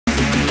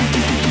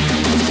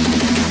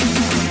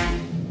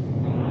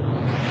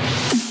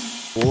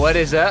What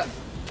is up?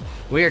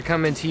 We are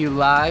coming to you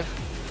live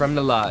from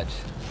the lodge.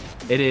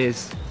 It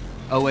is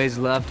always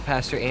loved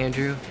Pastor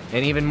Andrew,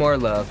 and even more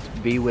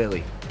loved B.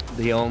 Willie,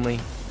 the only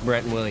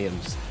Brenton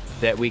Williams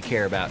that we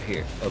care about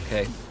here,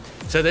 okay?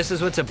 So this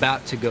is what's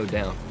about to go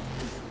down.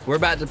 We're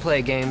about to play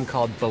a game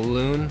called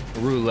Balloon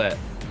Roulette,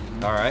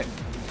 all right?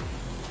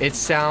 It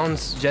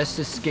sounds just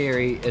as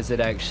scary as it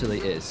actually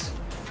is.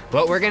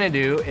 What we're gonna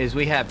do is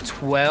we have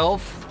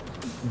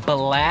 12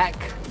 black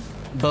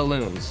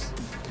balloons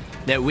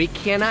that we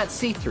cannot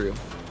see through.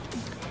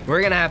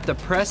 We're gonna have to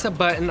press a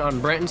button on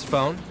Brenton's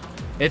phone.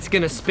 It's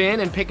gonna spin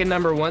and pick a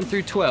number 1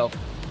 through 12.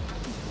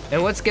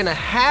 And what's gonna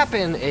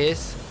happen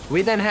is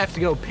we then have to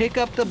go pick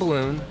up the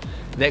balloon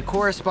that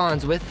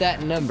corresponds with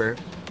that number.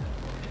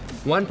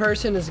 One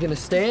person is gonna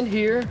stand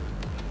here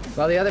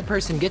while the other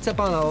person gets up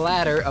on a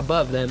ladder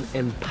above them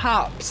and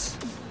pops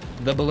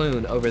the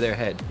balloon over their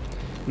head.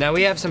 Now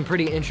we have some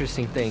pretty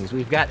interesting things.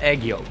 We've got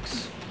egg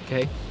yolks,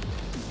 okay?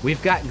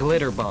 We've got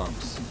glitter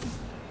bombs,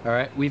 all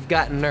right? We've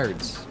got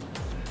nerds.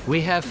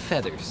 We have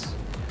feathers.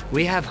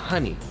 We have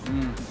honey.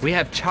 We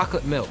have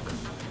chocolate milk,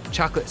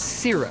 chocolate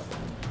syrup.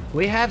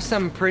 We have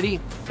some pretty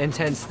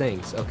intense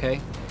things,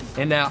 okay?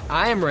 And now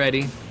I am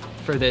ready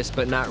for this,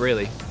 but not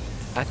really.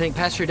 I think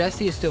Pastor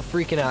Dusty is still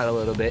freaking out a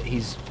little bit.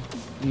 He's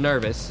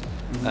nervous.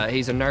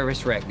 He's a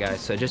nervous wreck, guys,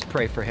 so just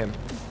pray for him.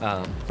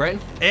 Brenton?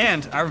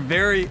 And our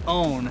very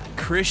own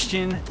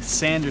Christian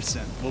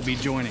Sanderson will be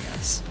joining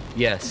us.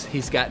 Yes,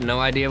 he's got no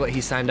idea what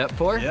he signed up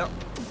for. Yep.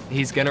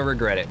 He's gonna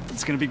regret it.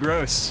 It's gonna be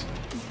gross.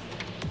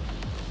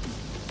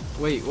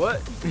 Wait,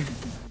 what?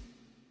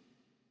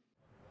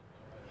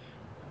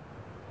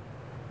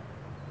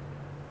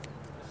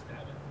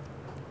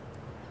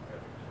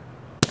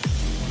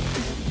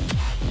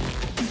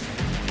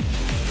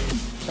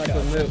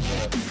 Chocolate milk.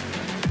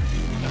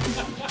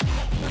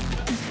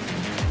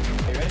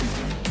 You ready?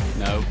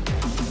 No.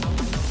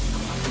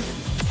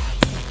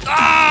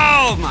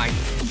 Oh my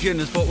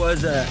goodness, what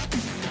was that?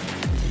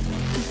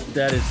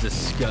 That is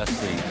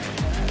disgusting.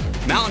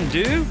 Mountain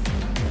Dew?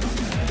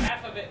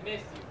 Half of it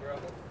missed you, bro.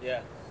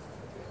 Yeah.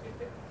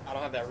 I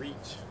don't have that reach.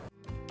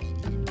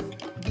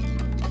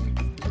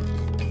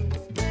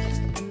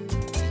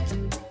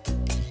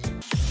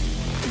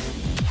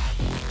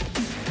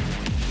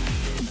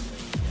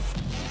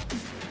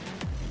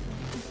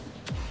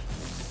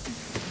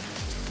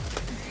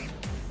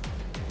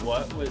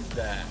 What was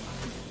that?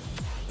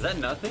 Is that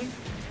nothing?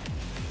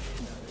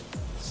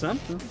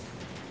 Something.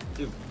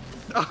 Dude.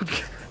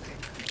 Okay.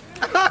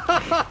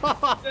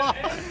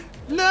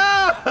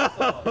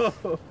 No!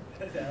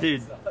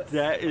 Dude,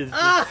 that is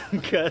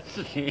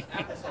disgusting.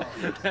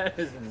 That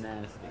is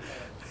nasty.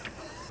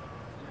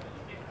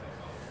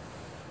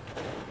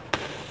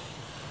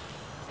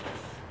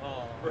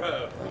 Oh,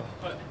 bro.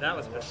 That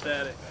was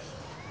pathetic.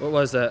 What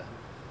was that?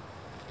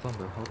 Hold on,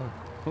 bro. Hold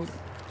on.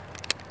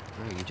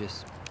 Bro, you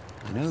just...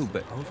 No,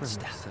 but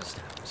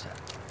Stop.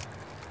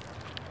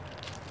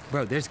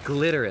 Bro, there's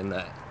glitter in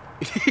that.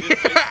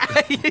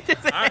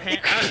 Our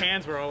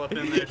hands were all up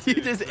in there, too.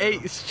 You just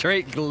ate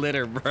straight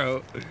glitter,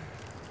 bro.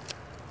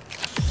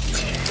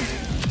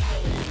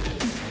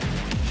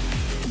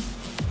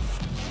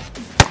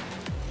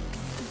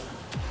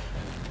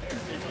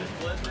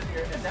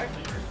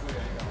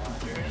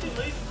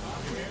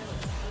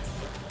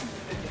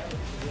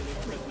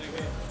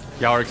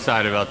 y'all are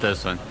excited about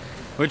this one,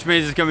 which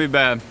means it's gonna be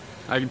bad.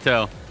 I can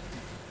tell.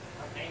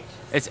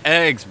 It's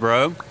eggs,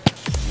 bro.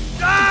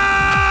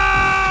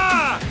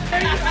 Ah!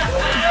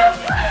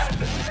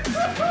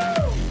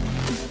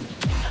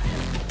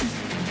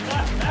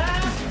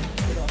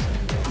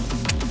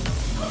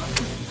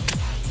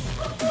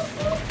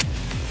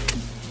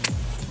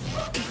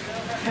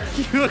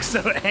 You look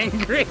so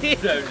angry.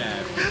 So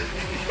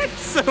nasty.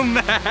 So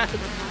mad.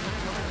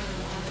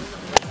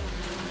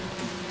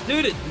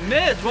 Dude, it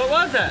missed. What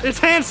was that? It's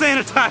hand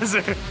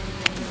sanitizer.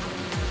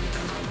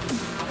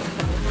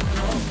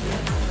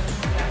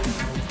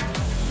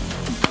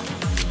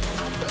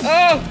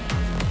 Oh!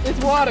 It's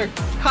water.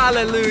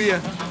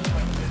 Hallelujah.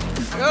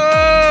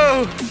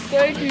 Oh!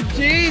 Thank you,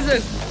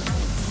 Jesus.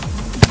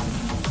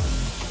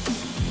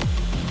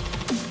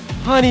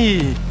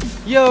 Honey.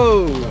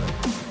 Yo.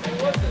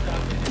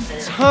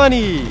 It's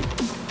honey.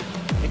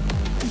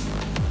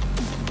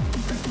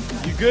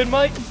 You good,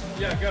 Mike?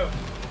 Yeah, go.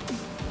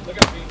 Look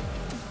at me.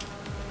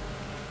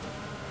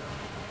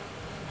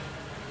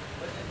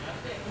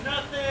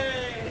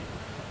 Nothing!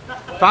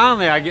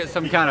 Finally, I get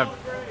some kind of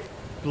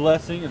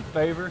blessing and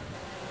favor.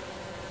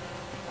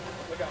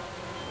 Look out.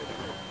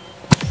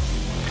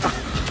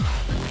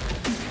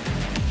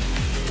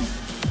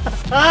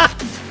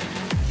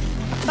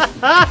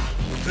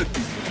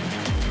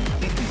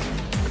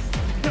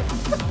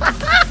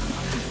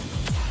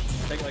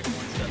 Take like 1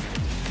 step.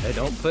 Hey,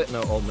 don't put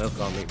no old milk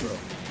on me, bro.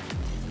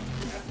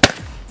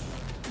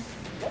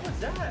 What was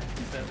that?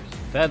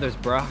 Feathers,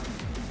 bro.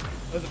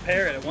 It was a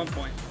parrot at one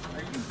point.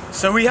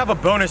 So we have a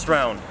bonus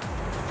round.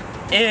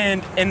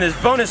 And in this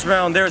bonus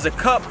round, there's a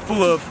cup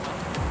full of,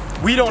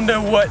 we don't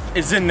know what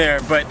is in there,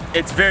 but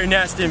it's very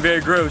nasty and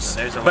very gross.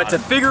 But to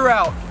figure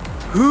out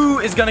who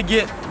is gonna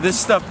get this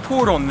stuff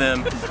poured on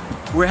them.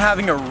 We're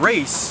having a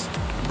race,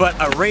 but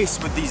a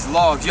race with these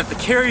logs. You have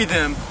to carry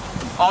them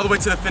all the way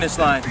to the finish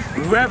line.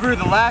 Whoever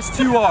the last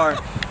two are,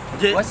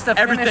 get What's the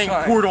everything finish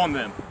line? poured on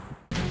them.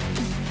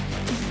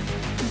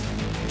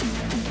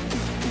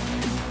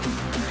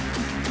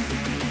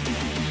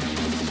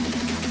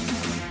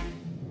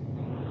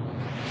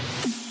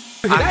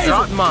 I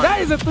dropped mine.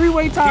 That is a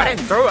three-way I tie.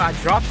 didn't throw it, I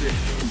dropped it.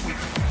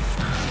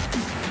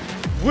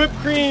 Whipped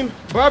cream,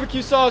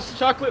 barbecue sauce,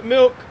 chocolate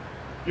milk,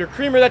 your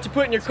creamer that you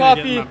put in your gonna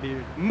get in coffee, my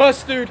beard.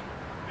 mustard,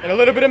 and a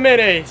little bit of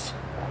mayonnaise.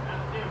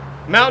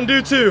 Mountain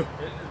Dew too.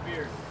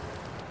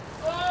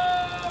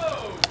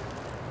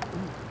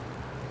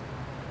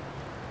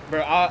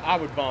 Bro, I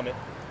would vomit.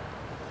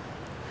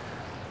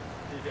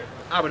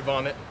 I would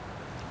vomit.